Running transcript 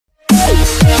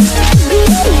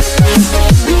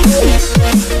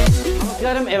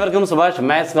ഏവർക്കും സുഭാഷ്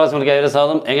മാത്സ് ക്ലാസ്സിലേക്ക്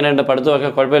സ്വാഗതം. എങ്ങനെയുണ്ട് പഠിത്തമൊക്കെ?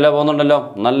 കുഴപ്പമില്ല, പോകുന്നുണ്ടല്ലോ.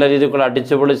 നല്ല രീതിയിൽ കൂടെ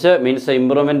അടിച്ചു പൊളിച്ച് മീൻസ്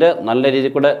ഇമ്പ്രൂവ്മെൻറ്റ്, നല്ല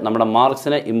രീതിയിൽ കൂടെ നമ്മുടെ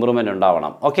മാർക്സിന് ഇമ്പ്രൂവ്മെൻറ്റ്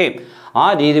ഉണ്ടാവണം. ഓക്കെ, ആ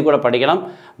രീതിയിൽ കൂടെ പഠിക്കണം.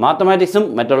 മാത്തമാറ്റിക്സും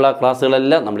മറ്റുള്ള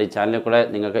ക്ലാസ്സുകളെല്ലാം നമ്മുടെ ഈ ചാനലിൽ കൂടെ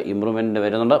നിങ്ങൾക്ക് ഇമ്പ്രൂവ്മെൻറ്റ്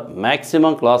വരുന്നുണ്ട്.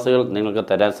 മാക്സിമം ക്ലാസ്സുകൾ നിങ്ങൾക്ക്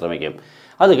തരാൻ ശ്രമിക്കും.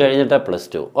 അത് കഴിഞ്ഞിട്ട്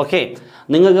 +2. ഓക്കെ,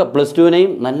 നിങ്ങൾക്ക്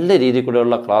 +2വിനെയും നല്ല രീതിയിൽ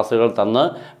കൂടെയുള്ള ക്ലാസ്സുകൾ തന്ന്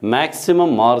മാക്സിമം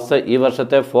മാർക്സ് ഈ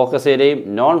വർഷത്തെ ഫോക്കസ് ഏരിയയും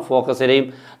നോൺ ഫോക്കസ് ഏരിയയും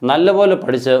നല്ലപോലെ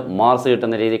പഠിച്ച് മാർക്സ്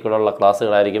കിട്ടുന്ന രീതിയിലുള്ള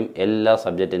ക്ലാസ്സുകളായിരിക്കും എല്ലാ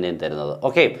സബ്ജക്റ്റിൻ്റെയും തരുന്നത്.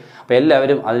 ഓക്കെ, അപ്പോൾ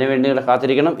എല്ലാവരും അതിനുവേണ്ടി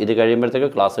കാത്തിരിക്കണം. ഇത്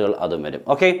കഴിയുമ്പോഴത്തേക്ക് ക്ലാസ്സുകൾ അതും വരും.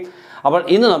 ഓക്കെ, അപ്പോൾ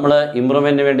ഇന്ന് നമ്മൾ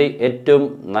ഇമ്പ്രൂവ്മെൻറ്റിന് വേണ്ടി ഏറ്റവും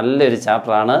നല്ലൊരു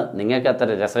ചാപ്റ്ററാണ്. നിങ്ങൾക്ക് അത്ര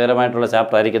രസകരമായിട്ടുള്ള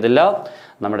ചാപ്റ്റർ ആയിരിക്കത്തില്ല,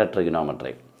 നമ്മുടെ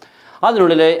ട്രിഗണോമെട്രി.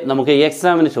 അതിനുള്ളിൽ നമുക്ക്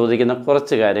എക്സാമിന് ചോദിക്കുന്ന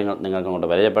കുറച്ച് കാര്യങ്ങൾ നിങ്ങൾക്ക് അങ്ങോട്ട്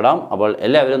പരിചയപ്പെടാം. അപ്പോൾ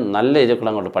എല്ലാവരും നല്ല രീതിയിൽ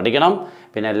അങ്ങോട്ട് പഠിക്കണം.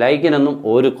 പിന്നെ ലൈക്കിനൊന്നും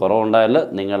ഒരു കുറവുണ്ടായാൽ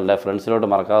നിങ്ങളുടെ ഫ്രണ്ട്സിലോട്ട്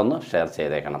മറക്കാതെ ഷെയർ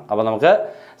ചെയ്തേക്കണം. അപ്പോൾ നമുക്ക്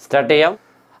സ്റ്റാർട്ട് ചെയ്യാം.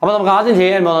 അപ്പോൾ നമുക്ക് ആദ്യം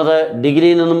ചെയ്യാൻ പോകുന്നത്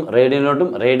ഡിഗ്രിയിൽ നിന്നും റേഡിയനിലോട്ടും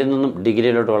റേഡിയനിൽ നിന്നും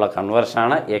ഡിഗ്രിയിലോട്ടുമുള്ള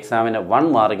കൺവേർഷനാണ്. എക്സാമിന് 1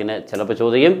 മാർക്കിന് ചിലപ്പോൾ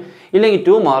ചോദിക്കും, ഇല്ലെങ്കിൽ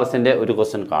 2 മാർക്സിൻ്റെ ഒരു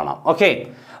ക്വസ്റ്റ്യൻ കാണാം. ഓക്കെ,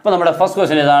 അപ്പോൾ നമ്മുടെ ഫസ്റ്റ്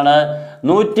ക്വസ്റ്റ്യൻ ഇതാണ്.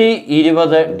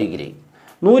 120 ഡിഗ്രി.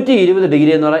 120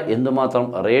 ഡിഗ്രി എന്ന് പറഞ്ഞാൽ എന്തുമാത്രം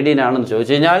റേഡിയനാണെന്ന്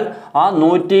ചോദിച്ചു കഴിഞ്ഞാൽ ആ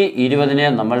 120നെ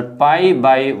നമ്മൾ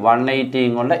π/180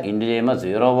 കൊണ്ട് ഇൻറ്റു ചെയ്യുമ്പോൾ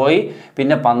 0 പോയി.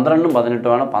 പിന്നെ 12ഉം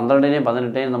 18ഉമാണ്. 12നെയും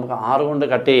 18നെയും നമുക്ക് 6 കൊണ്ട്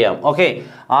കട്ട് ചെയ്യാം. Okay,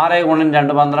 6 ×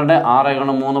 2 12, 6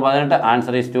 × 3 18.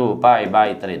 Answer is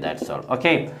 2π/3. That's all.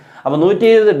 Okay, അപ്പോൾ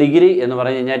 120 ഡിഗ്രി എന്ന്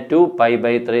പറഞ്ഞു കഴിഞ്ഞാൽ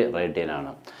 2π/3 റേഡിയനാണ്.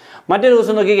 മറ്റൊരു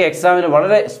ദിവസം നോക്കി എക്സാമിന്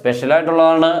വളരെ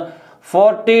സ്പെഷ്യലായിട്ടുള്ളതാണ്.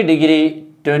 40 ഡിഗ്രി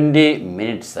 20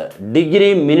 മിനിറ്റ്സ്. ഡിഗ്രി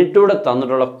മിനിറ്റൂടെ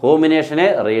തന്നിട്ടുള്ള കോമ്പിനേഷനെ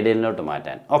റേഡിയനിലോട്ട്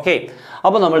മാറ്റാൻ. ഓക്കെ,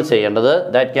 അപ്പോൾ നമ്മൾ ചെയ്യേണ്ടത്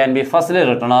that can be firstly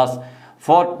written as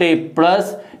 40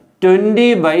 +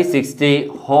 20/60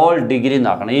 whole degree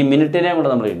എന്നാക്കണം. ഈ മിനിറ്റിനെ കൂടെ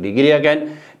നമ്മൾ ഡിഗ്രി ആക്കാൻ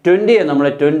 20 നമ്മൾ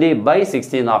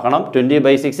 20/60 എന്നാക്കണം.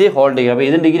 20/60 ഹോൾ ഡിഗ്രി. അപ്പോൾ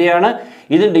ഇതും ഡിഗ്രിയാണ്,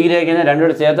 ഇതും ഡിഗ്രി ആക്കിയാൽ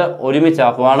രണ്ടുകൂടെ ചേർത്ത്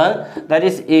ഒരുമിച്ചാക്കുവാണ്. That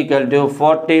is equal to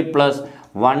 40 +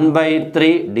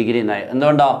 1/3 degree എന്നായി.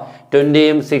 എന്തുകൊണ്ടോ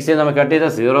 20യും 60യും നമ്മൾ കട്ട് ചെയ്ത്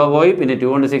 0 പോയി. പിന്നെ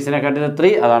 2 കൊണ്ട് 6നെ കട്ട് ചെയ്ത്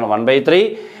 3, അതാണ് 1/3.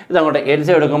 ഇതങ്ങോട്ട്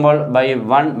LCM എടുക്കുമ്പോൾ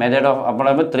 /1 മെത്തേഡ് ഓഫ് അപ്പോൾ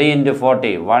 3 ×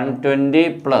 40 120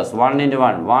 + 1 ×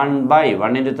 1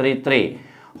 1/1 × 3 3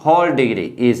 whole degree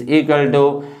is equal to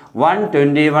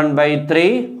 121/3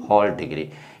 whole degree.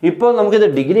 ഇപ്പോൾ നമുക്കിത്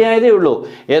ഡിഗ്രി ആയതേ ഉള്ളൂ.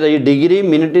 ഏതാ ഈ ഡിഗ്രി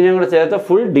മിനിറ്റിനെയും കൂടെ ചേർത്ത്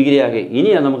ഫുൾ ഡിഗ്രി ആക്കി.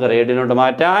 ഇനിയാണ് നമുക്ക് റേഡിയനോട്ട്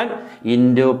മാറ്റാൻ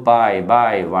ഇൻറ്റു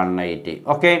π/180.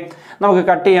 ഓക്കെ, നമുക്ക്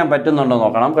കട്ട് ചെയ്യാൻ പറ്റുന്നുണ്ടോ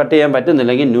നോക്കണം. കട്ട് ചെയ്യാൻ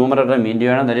പറ്റുന്നില്ലെങ്കിൽ ന്യൂമറേറ്റർ ഇൻറ്റു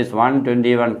വേണം. That is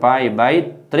 121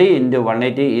 π/3 ×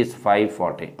 180 is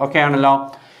 540. ഓക്കെ ആണല്ലോ.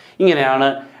 ഇങ്ങനെയാണ്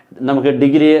നമുക്ക്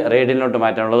ഡിഗ്രി റേഡിയനിലോട്ട്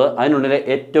മാറ്റാനുള്ളത്. അതിനുള്ളിലെ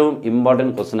ഏറ്റവും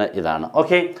ഇമ്പോർട്ടൻറ്റ് ക്വസ്റ്റ്യൻ ഇതാണ്.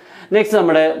 ഓക്കെ, നെക്സ്റ്റ്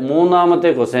നമ്മുടെ മൂന്നാമത്തെ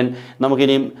ക്വസ്റ്റ്യൻ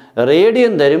നമുക്കിനിയും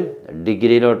റേഡിയൻ തരും,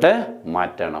 ഡിഗ്രിയിലോട്ട്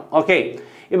മാറ്റണം. ഓക്കെ,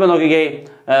 ഇപ്പോൾ നോക്കിക്കേ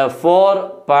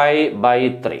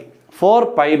 4π/3.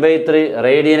 4π/3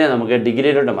 റേഡിയനെ നമുക്ക്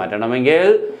ഡിഗ്രിയിലോട്ട് മാറ്റണമെങ്കിൽ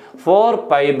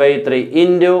 4π/3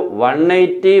 ×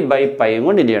 180/π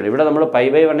കൊണ്ട് ഇൻറ്റു ചെയ്യണം. ഇവിടെ നമ്മൾ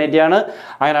π/180 ആണ്.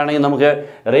 അങ്ങനെയാണെങ്കിൽ നമുക്ക്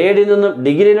റേഡിയനിൽ നിന്നും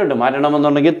ഡിഗ്രിയിലോട്ട്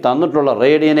മാറ്റണമെന്നുണ്ടെങ്കിൽ തന്നിട്ടുള്ള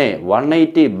റേഡിയനെ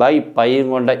 180/π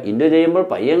കൊണ്ട് ഇൻറ്റു ചെയ്യുമ്പോൾ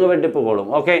പൈ അങ്ങ് വെട്ടിപ്പോളും.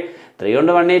 ഓക്കെ, 3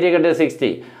 കൊണ്ട് 180 കട്ട്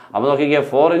 60. അപ്പോൾ നോക്കിക്കേ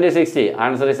 4 × 60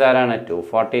 ആൻസർ ഈസ് ആരാണ്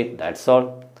 240. That's all.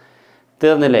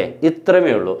 തീർന്നില്ലേ?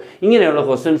 ഇത്രമേ ഉള്ളൂ. ഇങ്ങനെയുള്ള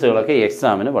ക്വസ്റ്റ്യൻസുകളൊക്കെ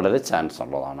എക്സാമിന് വളരെ ചാൻസ്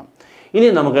ഉള്ളതാണ്. ഇനി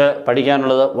നമുക്ക്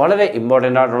പഠിക്കാനുള്ളത് വളരെ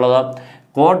ഇമ്പോർട്ടൻ്റ് ആയിട്ടുള്ളത്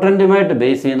ക്വാഡ്രൻറ്റുമായിട്ട്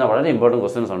ബേസ് ചെയ്യുന്ന വളരെ ഇമ്പോർട്ടൻറ്റ്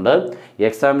ക്വസ്റ്റ്യൻസ് ഉണ്ട്.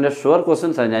 എക്സാമിൻ്റെ ഷുവർ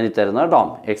ക്വസ്റ്റ്യൻസ് ഞാൻ ഈ തരുന്നത് കേട്ടോ.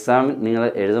 എക്സാം നിങ്ങൾ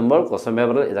എഴുതുമ്പോൾ ക്വസ്റ്റ്യൻ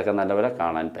പേപ്പറിൽ ഇതൊക്കെ നല്ലപോലെ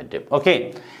കാണാൻ പറ്റും. ഓക്കെ,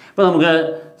 ഇപ്പോൾ നമുക്ക്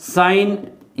sin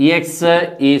x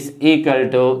is equal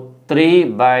to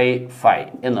 3/5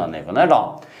 എന്ന് വന്നേക്കുന്നത് കേട്ടോ.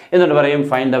 എന്നിട്ട് പറയും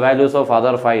find the values of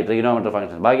other 5 trigonometry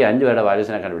functions. ബാക്കി 5 പേരുടെ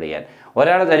വാല്യൂസിനെ കണ്ടുപിടിക്കാൻ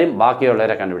ഒരാളെ തരും,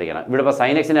 ബാക്കിയുള്ളവരെ കണ്ടുപിടിക്കണം. ഇവിടെ ഇപ്പോൾ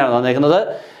sin x-നെയാണ് തന്നേക്കുന്നത്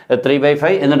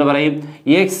 3/5. എന്നിട്ട് പറയും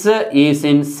X is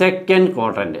in second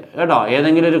quadrant കേട്ടോ.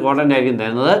 ഏതെങ്കിലും ഒരു ക്വാഡ്രൻ്റ് ആയിരിക്കും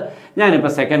തരുന്നത്.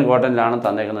 ഞാനിപ്പോൾ സെക്കൻഡ് ക്വാഡ്രൻറ്റിലാണ്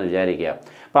തന്നേക്കുന്നത് വിചാരിക്കുക.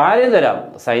 അപ്പോൾ ആരെയും തരാം,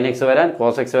 sin x വരാൻ,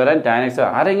 cos x വരാൻ, tan x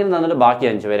ആരെങ്കിലും തന്നിട്ട് ബാക്കി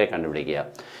 5 പേരെ കണ്ടുപിടിക്കുക.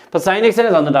 ഇപ്പോൾ sin x-നെ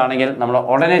തന്നിട്ടാണെങ്കിൽ നമ്മൾ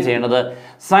ഉടനെ ചെയ്യേണ്ടത്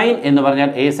സൈൻ എന്ന് പറഞ്ഞാൽ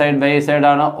a side by a side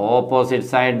ആണ്. Opposite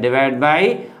side divide by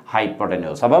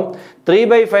hypotenuse. അപ്പം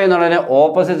 3/5 എന്നുള്ളതിന്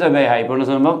ഓപ്പോസിറ്റ് ബൈ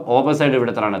ഹൈപ്പോട്ടന്യൂസ് വരുമ്പം ഓപ്പോസിറ്റ് സൈഡ്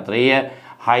ഇവിടെ എത്രയാണ് 3,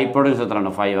 ഹൈപ്പോട്ടന്യൂസ്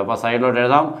എത്രയാണ് 5. അപ്പോൾ സൈഡിലോട്ട്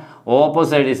എഴുതാം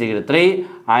opposite side is equal 3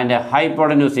 and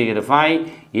hypotenuse equal 5.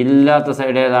 ഇല്ലാത്ത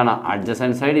സൈഡ് ഏതാണ്?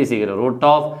 Adjacent side is equal root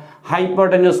of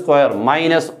hypotenuse square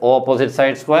minus opposite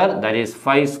side square, that is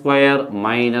 5 square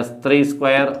minus 3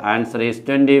 square. Answer is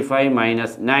 25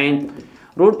 minus 9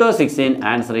 root of 16.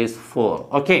 Answer is 4.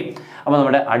 Okay, അപ്പോൾ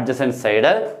നമ്മുടെ adjacent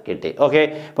side കിട്ടി. Okay,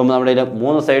 ഇപ്പം നമ്മുടെ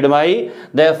 3 സൈഡുമായി.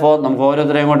 therefore നമുക്ക്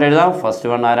ഓരോരുത്തരെയും ഇങ്ങോട്ട് എഴുതാം. ഫസ്റ്റ്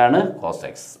വൺ ആരാണ്? cos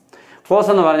x. cos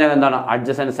എന്ന് പറഞ്ഞാൽ എന്താണ്?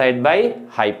 അഡ്ജസൻറ്റ് സൈഡ് ബൈ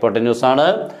ഹൈപ്പോട്ടന്യൂസ് ആണ്.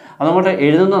 അതങ്ങോട്ട്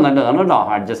എഴുതുന്നത് നല്ലതാണ് കേട്ടോ.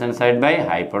 Adjacent side by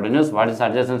hypotenuse. What is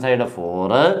adjacent side?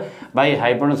 4 by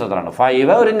hypotenuse എത്രയാണ്?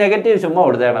 5. ഒരു നെഗറ്റീവ് ചുമ്മാ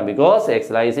കൊടുത്തേക്കണം. Because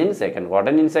X lies in second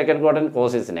quadrant. In second quadrant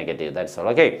cos is negative. That's all.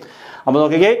 Okay. അപ്പോൾ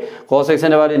നോക്കിക്കേ, കോസ്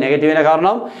എക്സിൻ്റെ വാല്യൂ നെഗറ്റീവിന്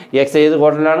കാരണം എക്സ് ഏത്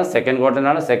ക്വാഡ്രന്റിലാണ്? സെക്കൻഡ്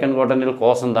ക്വാഡ്രന്റാണ്. സെക്കൻഡ് ക്വാഡ്രന്റിൽ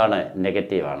കോസ് എന്താണ്?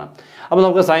 നെഗറ്റീവാണ്. അപ്പോൾ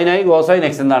നമുക്ക് സൈനായി കോസായി.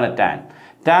 നെക്സ്റ്റ് എന്താണ്? ടാൻ.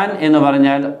 ടാൻ എന്ന്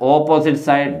പറഞ്ഞാൽ ഓപ്പോസിറ്റ്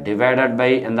സൈഡ് ഡിവൈഡഡ്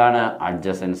ബൈ എന്താണ്?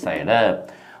 Adjacent side.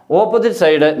 ഓപ്പോസിറ്റ്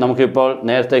സൈഡ് നമുക്കിപ്പോൾ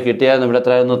നേരത്തെ കിട്ടിയായിരുന്നു. ഇവിടെ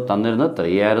എത്രയായിരുന്നു തന്നിരുന്നു?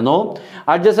 3 ആയിരുന്നു.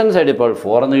 അഡ്ജസൻറ്റ് സൈഡ് ഇപ്പോൾ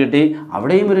 4 എന്ന് കിട്ടി.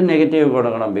 അവിടെയും ഒരു നെഗറ്റീവ്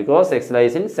കൊടുക്കണം. Because X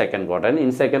lies in second quadrant.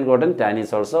 In second quadrant tan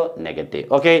is also negative.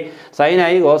 Okay.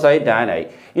 സൈനായി, കോസായി, ടാനായി.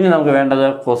 ഇനി നമുക്ക് വേണ്ടത്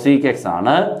കൊസീക് എക്സ്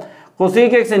ആണ്.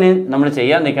 കൊസീക് എക്സിന് നമ്മൾ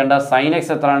ചെയ്യാൻ നിൽക്കേണ്ട സൈൻ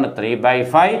എക്സ് എത്രയാണ്?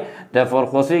 3/5. therefore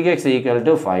cosec x equal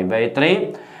to 5/3.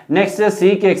 Next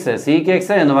seek X. Seek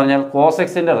X എന്ന് പറഞ്ഞാൽ കോസ്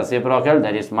എക്സിൻ്റെ reciprocal,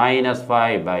 that is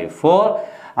 -5/4.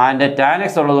 And tan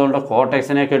X ഉള്ളതുകൊണ്ട് കോട്ട്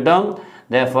എക്സിനെ കിട്ടും.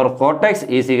 therefore cot x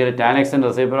is equal to tan x in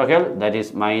reciprocal, that is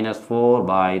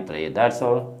 -4/3. that's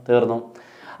all. തീർന്നു.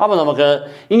 അപ്പോൾ നമുക്ക്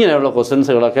ഇങ്ങനെയുള്ള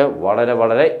ക്വസ്റ്റ്യൻസുകളൊക്കെ വളരെ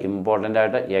വളരെ ഇമ്പോർട്ടൻ്റ്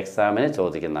ആയിട്ട് എക്സാമിന്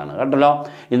ചോദിക്കുന്നതാണ് കേട്ടല്ലോ.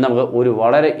 ഇന്ന് നമുക്ക് ഒരു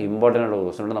വളരെ ഇമ്പോർട്ടൻ്റ് ആയിട്ടുള്ള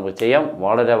ക്വസ്റ്റ്യൻ നമുക്ക് ചെയ്യാം.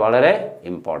 വളരെ വളരെ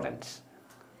ഇമ്പോർട്ടൻറ്റ്.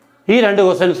 ഈ 2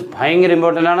 ക്വസ്റ്റ്യൻസ് ഭയങ്കര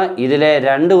ഇമ്പോർട്ടൻ്റ് ആണ്. ഇതിലെ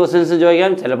 2 ക്വസ്റ്റ്യൻസ്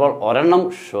ചോദിക്കാൻ ചിലപ്പോൾ ഒരെണ്ണം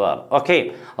ഷുവർ. ഓക്കെ.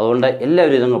 അതുകൊണ്ട്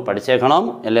എല്ലാവരും ഇതങ്ങ് പഠിച്ചേക്കണം.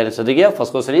 എല്ലാവരും ശ്രദ്ധിക്കുക.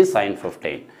 ഫസ്റ്റ് ക്വസ്റ്റ്യൻ ഈ sin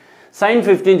 15. sin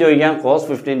 15 ചോദിക്കാം, cos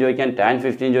 15 ചോദിക്കാം, tan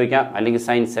 15 ചോദിക്കാം, അല്ലെങ്കിൽ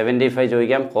sin 75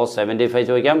 ചോദിക്കാം, cos 75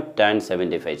 ചോദിക്കാം, tan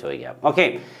 75 ചോദിക്കാം. ഓക്കെ.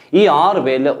 ഈ 6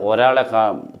 പേരിൽ ഒരാളെ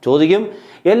ചോദിക്കും.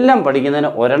 എല്ലാം പഠിക്കുന്നതിന്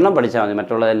ഒരെണ്ണം പഠിച്ചാൽ മതി,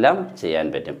 മറ്റുള്ളതെല്ലാം ചെയ്യാൻ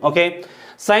പറ്റും. ഓക്കെ.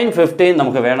 sin 15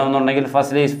 നമുക്ക് വേണമെന്നുണ്ടെങ്കിൽ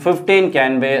firstly 15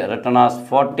 can be written as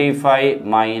 45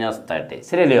 - 30.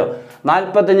 ശരിയല്ലയോ?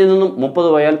 45 നിന്നും 30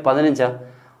 പോയാൽ 15.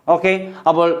 ഓക്കെ.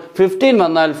 അപ്പോൾ 15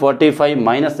 വന്നാൽ 45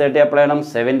 - 30 അപ്ലൈ ചെയ്യണം.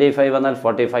 75 വന്നാൽ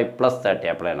 45 + 30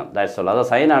 അപ്ലൈ ചെയ്യണം. That's all. അത്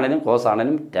സൈൻ ആണെങ്കിലും കോസ്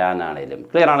ആണെങ്കിലും ടാൻ ആണെങ്കിലും.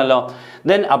 ക്ലിയർ ആണല്ലോ?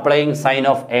 Then applying sign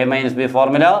of a - b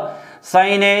formula.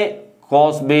 Sine A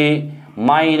cos B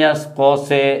minus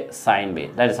cos A sign B.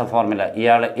 That is A formula.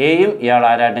 ഇയാൾ എയും ഇയാൾ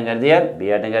ആരായിട്ടും കരുതിയാൽ ബി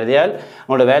ആയിട്ടും കരുതിയാൽ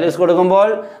അങ്ങോട്ട് വാല്യൂസ് കൊടുക്കുമ്പോൾ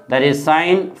that is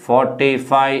sign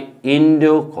 45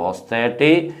 into cos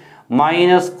 30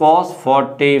 minus cos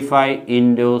 45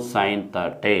 into sin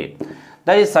 30.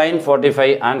 That is sin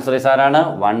 45. Answer is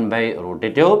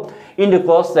 1/√2 into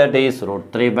cos 30 is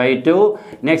 √3/2.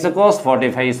 Next cos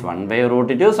 45 is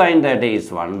 1/√2. Sin 30 is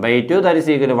 1/2. That is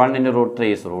equal to 1 into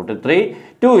 √3 is √3.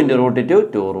 2 into √2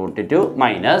 2√2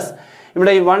 minus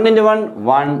ഇവിടെ 1 into 1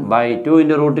 1/2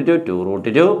 into √2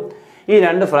 2√2. ഈ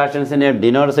 2 ഫ്രാക്ഷൻസിൻ്റെ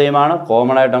denote same ആണ്.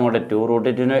 Common ആയിട്ട് അങ്ങോട്ട്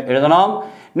 2√2 എഴുതണം.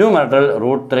 Numerator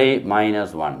 √3 -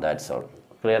 1. That's all.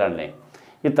 Clear അല്ലേ?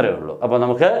 ഇത്രയേ ഉള്ളൂ. അപ്പോൾ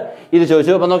നമുക്ക് ഇത്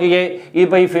ചോദിച്ചു. അപ്പോൾ നോക്കിക്കേ,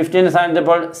 ഇപ്പോൾ ഈ 15 സ്ഥാനത്ത്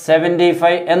ഇപ്പോൾ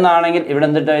 75 എന്നാണെങ്കിൽ ഇവിടെ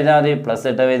എന്തിട്ട് എഴുതാൽ മതി? പ്ലസ്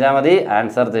ഇട്ട് എഴുതാൽ മതി.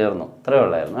 ആൻസർ തീർന്നു. ഇത്രയേ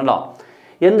ഉള്ളായിരുന്നു കേട്ടോ.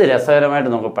 എന്ത് രസകരമായിട്ട്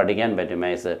നമുക്ക് പഠിക്കാൻ പറ്റും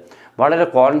മാത്സ്. വളരെ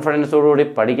കോൺഫിഡൻസോടുകൂടി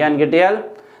പഠിക്കാൻ കിട്ടിയാൽ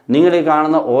നിങ്ങൾ ഈ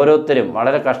കാണുന്ന ഓരോരുത്തരും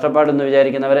വളരെ കഷ്ടപ്പാടെന്ന്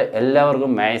വിചാരിക്കുന്നവർ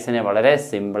എല്ലാവർക്കും മാത്സിനെ വളരെ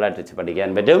സിമ്പിളായിട്ട് പഠിക്കാൻ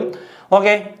പറ്റും.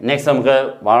 ഓക്കെ. നെക്സ്റ്റ് നമുക്ക്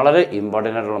വളരെ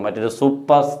ഇമ്പോർട്ടൻ്റ് ആയിട്ടുള്ള മറ്റൊരു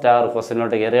സൂപ്പർ സ്റ്റാർ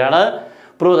ക്വസ്റ്റ്യനിലോട്ട് കയറുകയാണ്.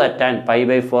 Prove that tan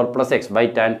π/4 + x by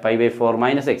tan π/4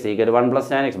 - x equal to 1 +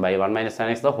 tan x by 1 - tan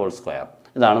x the whole square.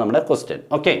 ഇതാണ് നമ്മുടെ ക്വസ്റ്റ്യൻ.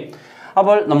 ഓക്കെ.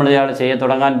 അപ്പോൾ നമ്മൾ ഇയാൾ ചെയ്യാൻ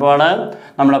തുടങ്ങാൻ പോവാണ്.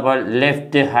 നമ്മളപ്പോൾ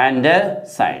left hand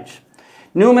side.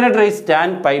 Numerator is tan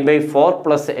π/4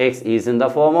 plus x is in the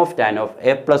form of tan of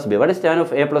a plus b. What is tan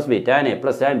of a plus b? Tan a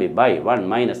plus tan b by 1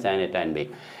 minus tan a tan b.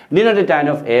 Denote tan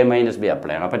of a minus b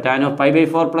apply. Now, tan of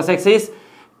π/4 plus x is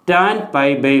tan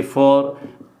π/4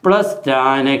 plus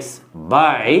tan x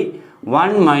by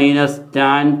 1 minus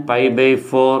tan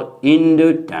π/4 into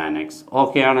tan x.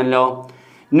 Okay ആണല്ലോ.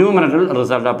 Numerator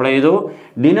result apply ചെയ്തു.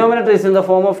 Denominator is in the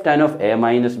form of tan of a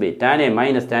minus b. Tan a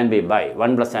minus tan b by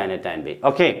 1 plus tan a tan b.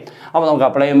 Okay. അപ്പോൾ നമുക്ക്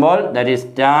apply ചെയ്യുമ്പോൾ that is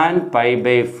tan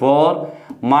π/4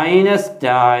 minus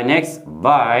tan x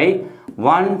by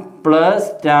 1 plus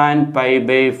tan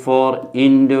π/4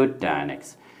 into tan x.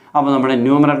 അപ്പോൾ നമ്മുടെ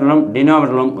ന്യൂമറേറ്ററും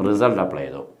ഡിനോമിനേറ്ററും result apply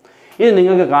ചെയ്തു. ഇത്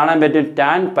നിങ്ങൾക്ക് കാണാൻ പറ്റും.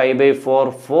 tan π/4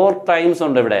 4 ടൈംസ്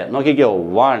ഉണ്ട് ഇവിടെ. നോക്കിക്കോ,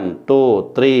 1 2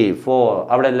 3 4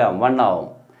 അവിടെ എല്ലാം 1 ആവും.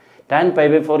 tan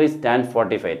π/4 is tan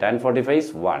 45. tan 45 is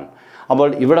 1. അപ്പോൾ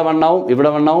ഇവിടെ 1 ആവും, ഇവിടെ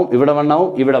 1 ആവും, ഇവിടെ 1 ആവും,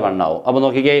 ഇവിടെ 1 ആവും. അപ്പോൾ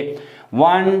നോക്കിക്കേ,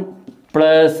 1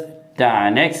 plus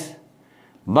tan x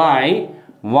by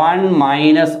 1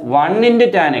 minus 1 into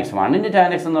tan x. 1 into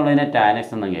tan x എന്നുള്ളതിനെ tan x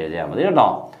എന്നങ്ങ് എഴുതിയാൽ മതി കേട്ടോ.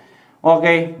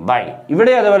 ഓക്കെ. ബൈ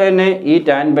ഇവിടെ അതുപോലെ തന്നെ ഈ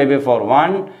tan π/4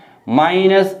 1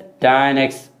 minus tan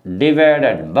x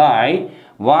divided by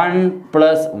 1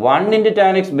 plus 1 into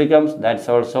tan x becomes that's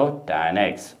also tan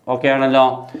x. Okay ആണല്ലോ.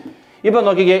 ഇപ്പോൾ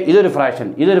നോക്കിക്കേ, ഇതൊരു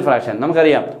ഫ്രാക്ഷൻ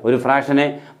നമുക്കറിയാം. ഒരു ഫ്രാക്ഷനെ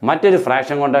മറ്റൊരു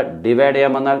ഫ്രാക്ഷൻ കൊണ്ട് ഡിവൈഡ്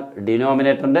ചെയ്യാൻ വന്നാൽ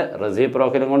ഡിനോമിനേറ്ററിൻ്റെ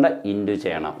റെസിപ്രോക്കലും കൊണ്ട് ഇൻറ്റു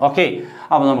ചെയ്യണം. ഓക്കെ,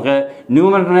 അപ്പോൾ നമുക്ക്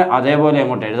ന്യൂമറേറ്ററിനെ അതേപോലെ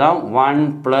അങ്ങോട്ട് എഴുതാം. 1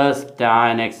 +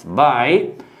 tan x by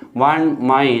 1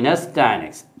 - tan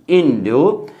x into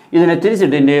ഇതിനെ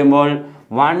തിരിച്ചിട്ട് ഇൻറ്റു ചെയ്യുമ്പോൾ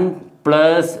 1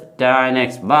 + tan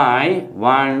x by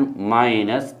 1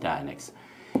 - tan x.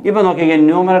 ഇപ്പോൾ നോക്കിക്കഴിഞ്ഞാൽ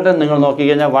ന്യൂമറേറ്റർ നിങ്ങൾ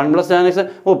നോക്കിക്കഴിഞ്ഞാൽ 1 + tan x,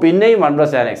 പിന്നെയും 1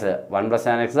 + tan x, 1 +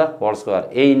 tan x whole square,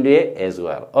 a × a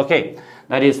square. Okay,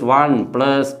 that is 1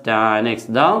 + tan x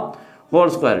the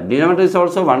whole square. Denominator is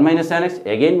also 1 - tan x,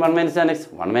 again 1 - tan x,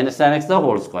 1 - tan x the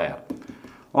whole square.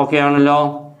 Okay ആണല്ലോ.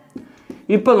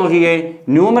 ഇപ്പോൾ നോക്കിക്കേ,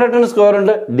 ന്യൂമറേറ്ററിന് square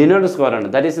ഉണ്ട്, denominator square ഉണ്ട്.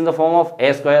 That is in the form of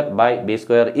a² /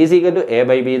 b² is equal to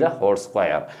a/b the whole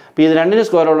square. അപ്പോൾ ഇത് രണ്ടിന്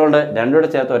square ഉള്ളതുകൊണ്ട് രണ്ടുകൂടെ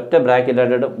ചേർത്ത് ഒറ്റ ബ്രാക്കറ്റ്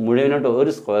ആയിട്ട് മുഴുവനോട്ട്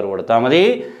ഒരു സ്ക്വയർ കൊടുത്താൽ മതി.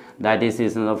 That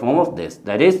is in the form of this.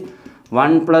 That is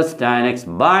 1 + tan x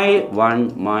by 1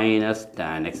 -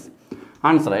 tan x.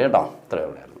 Answer കേട്ടോ, ഇത്രയേ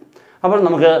ഉള്ളൂ. അപ്പോൾ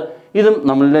നമുക്ക് ഇതും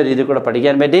നമ്മളുടെ രീതിയിൽ കൂടെ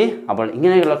പഠിക്കാൻ പറ്റി. അപ്പോൾ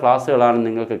ഇങ്ങനെയുള്ള ക്ലാസ്സുകളാണ്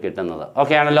നിങ്ങൾക്ക് കിട്ടുന്നത്.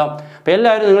 ഓക്കെ ആണല്ലോ. അപ്പോൾ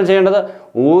എല്ലാവരും നിങ്ങൾ ചെയ്യേണ്ടത്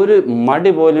ഒരു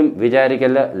മടി പോലും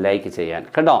വിചാരിക്കല്ല ലൈക്ക് ചെയ്യാൻ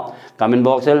കേട്ടോ. കമൻറ്റ്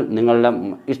ബോക്സിൽ നിങ്ങളുടെ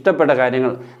ഇഷ്ടപ്പെട്ട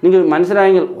കാര്യങ്ങൾ നിങ്ങൾ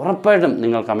മനസ്സിലായെങ്കിൽ ഉറപ്പായിട്ടും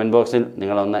നിങ്ങൾ കമൻറ്റ് ബോക്സിൽ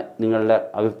നിങ്ങളുടെ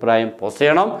അഭിപ്രായം പോസ്റ്റ്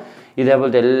ചെയ്യണം.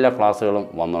 ഇതേപോലത്തെ എല്ലാ ക്ലാസ്സുകളും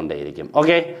വന്നുകൊണ്ടേയിരിക്കും.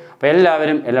 ഓക്കെ, അപ്പോൾ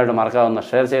എല്ലാവരും മറക്കാവുന്ന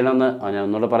ഷെയർ ചെയ്യണമെന്ന് ഞാൻ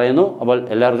ഒന്നുകൂടെ പറയുന്നു. അപ്പോൾ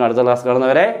എല്ലാവർക്കും അടുത്ത ക്ലാസ്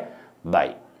കാണുന്നവരെ ബൈ.